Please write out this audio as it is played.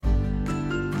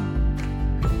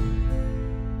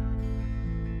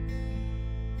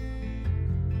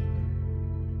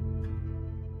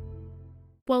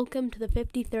Welcome to the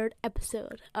 53rd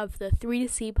episode of the 3 to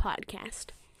C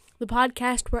podcast, the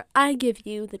podcast where I give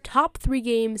you the top 3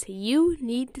 games you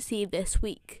need to see this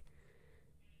week.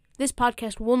 This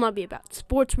podcast will not be about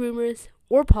sports rumors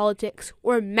or politics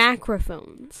or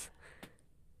macrophones.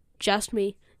 Just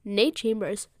me, Nate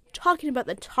Chambers, talking about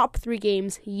the top 3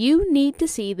 games you need to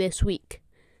see this week.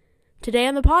 Today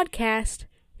on the podcast,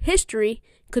 history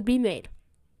could be made.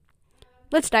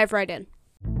 Let's dive right in.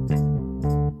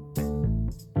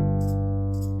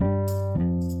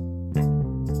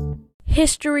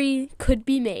 History could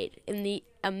be made in the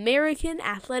American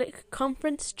Athletic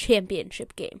Conference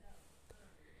Championship game.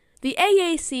 The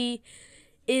AAC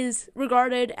is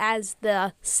regarded as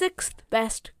the 6th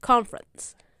best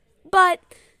conference, but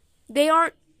they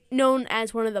aren't known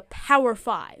as one of the Power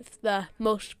 5, the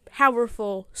most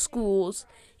powerful schools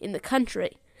in the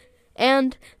country.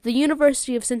 And the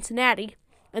University of Cincinnati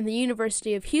and the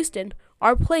University of Houston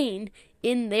are playing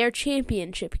in their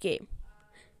championship game.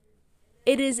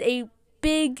 It is a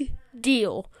big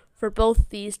deal for both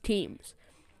these teams.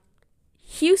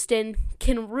 Houston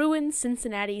can ruin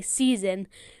Cincinnati's season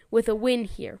with a win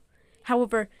here.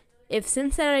 However, if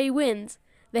Cincinnati wins,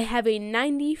 they have a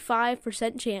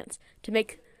 95% chance to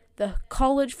make the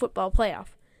college football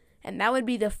playoff, and that would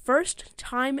be the first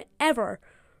time ever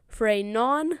for a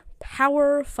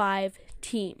non-Power 5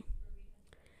 team.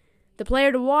 The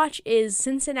player to watch is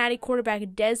Cincinnati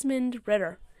quarterback Desmond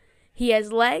Ridder. He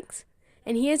has legs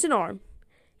and he has an arm,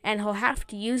 and he'll have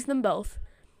to use them both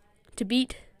to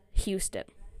beat Houston.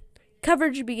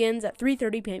 Coverage begins at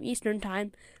 3:30 p.m. Eastern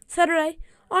Time, Saturday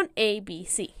on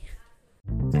ABC.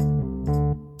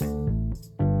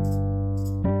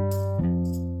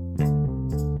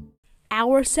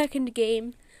 Our second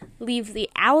game leaves the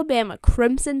Alabama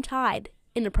Crimson Tide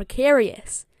in a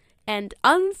precarious and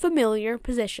unfamiliar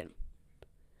position.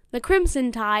 The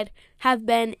Crimson Tide have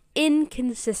been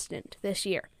inconsistent this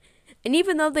year, and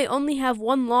even though they only have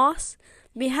one loss,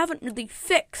 they haven't really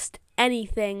fixed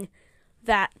anything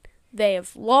that they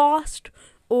have lost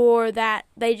or that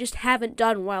they just haven't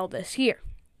done well this year,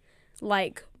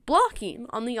 like blocking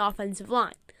on the offensive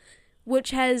line,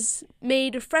 which has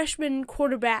made freshman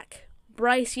quarterback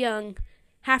Bryce Young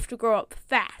have to grow up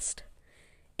fast.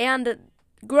 And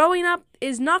growing up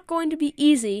is not going to be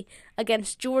easy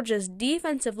against Georgia's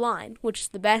defensive line, which is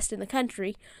the best in the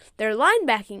country, their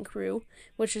linebacking crew,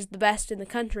 which is the best in the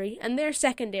country, and their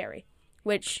secondary,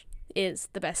 which is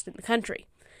the best in the country.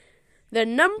 The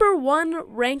number 1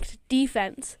 ranked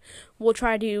defense will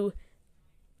try to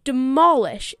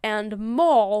demolish and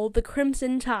maul the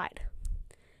Crimson Tide.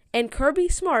 And Kirby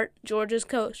Smart, Georgia's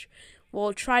coach,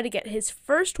 will try to get his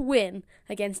first win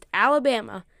against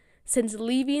Alabama since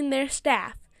leaving their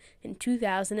staff in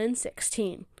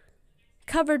 2016.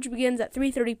 Coverage begins at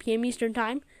 3:30 p.m. Eastern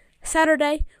Time,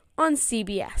 Saturday on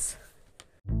CBS.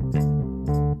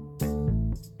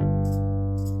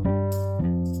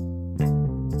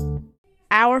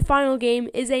 Our final game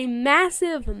is a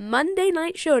massive Monday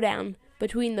night showdown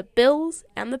between the Bills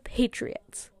and the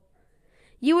Patriots.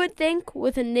 You would think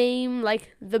with a name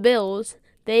like the Bills,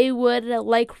 they would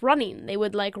like running. They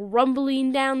would like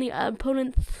rumbling down the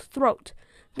opponent's throat.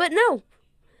 But no,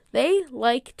 they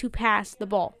like to pass the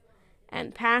ball,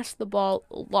 and pass the ball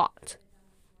a lot.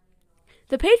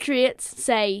 The Patriots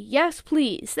say, yes,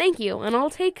 please, thank you, and I'll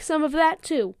take some of that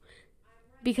too,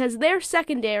 because their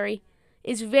secondary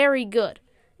is very good.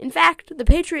 In fact, the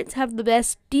Patriots have the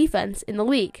best defense in the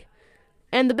league,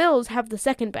 and the Bills have the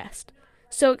second best.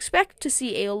 So expect to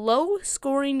see a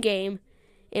low-scoring game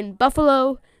in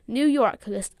Buffalo, New York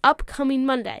this upcoming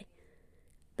Monday.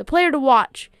 The player to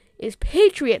watch is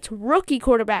Patriots rookie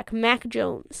quarterback Mac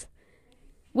Jones.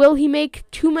 Will he make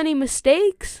too many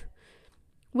mistakes?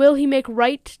 Will he make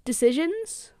right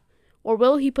decisions? Or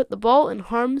will he put the ball in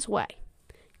harm's way?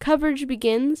 Coverage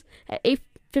begins at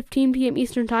 8:15 p.m.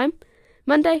 Eastern Time,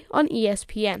 Monday on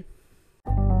ESPN.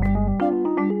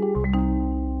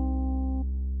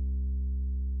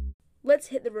 Let's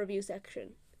hit the review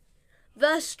section.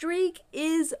 The streak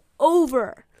is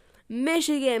over.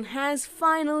 Michigan has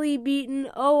finally beaten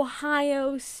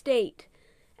Ohio State.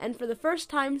 And for the first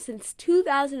time since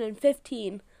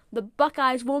 2015, the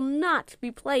Buckeyes will not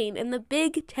be playing in the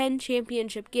Big Ten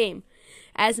championship game,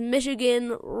 as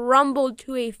Michigan rumbled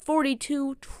to a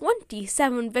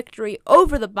 42-27 victory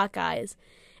over the Buckeyes,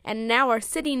 and now are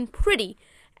sitting pretty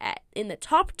in the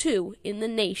top 2 in the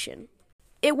nation.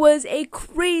 It was a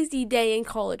crazy day in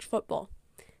college football,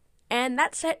 and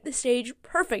that set the stage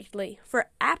perfectly for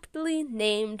aptly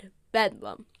named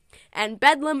Bedlam. And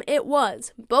Bedlam it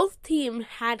was. Both teams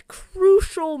had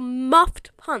crucial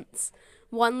muffed punts,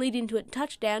 one leading to a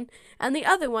touchdown, and the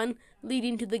other one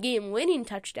leading to the game-winning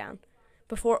touchdown,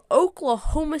 before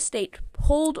Oklahoma State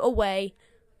pulled away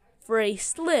for a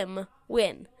slim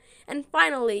win. And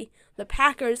finally, the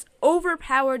Packers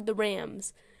overpowered the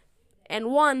Rams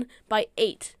and won by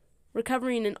 8,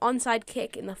 recovering an onside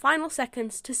kick in the final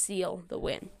seconds to seal the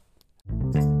win.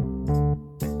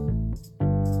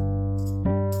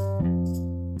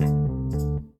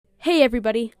 Hey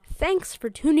everybody, thanks for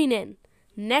tuning in.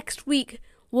 Next week,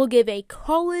 we'll give a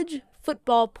college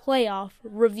football playoff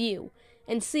review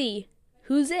and see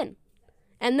who's in.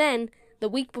 And then, the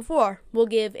week before, we'll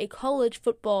give a college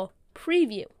football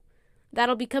preview.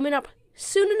 That'll be coming up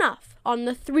soon enough on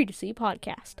the 3 to C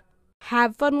podcast.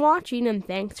 Have fun watching and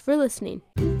thanks for listening.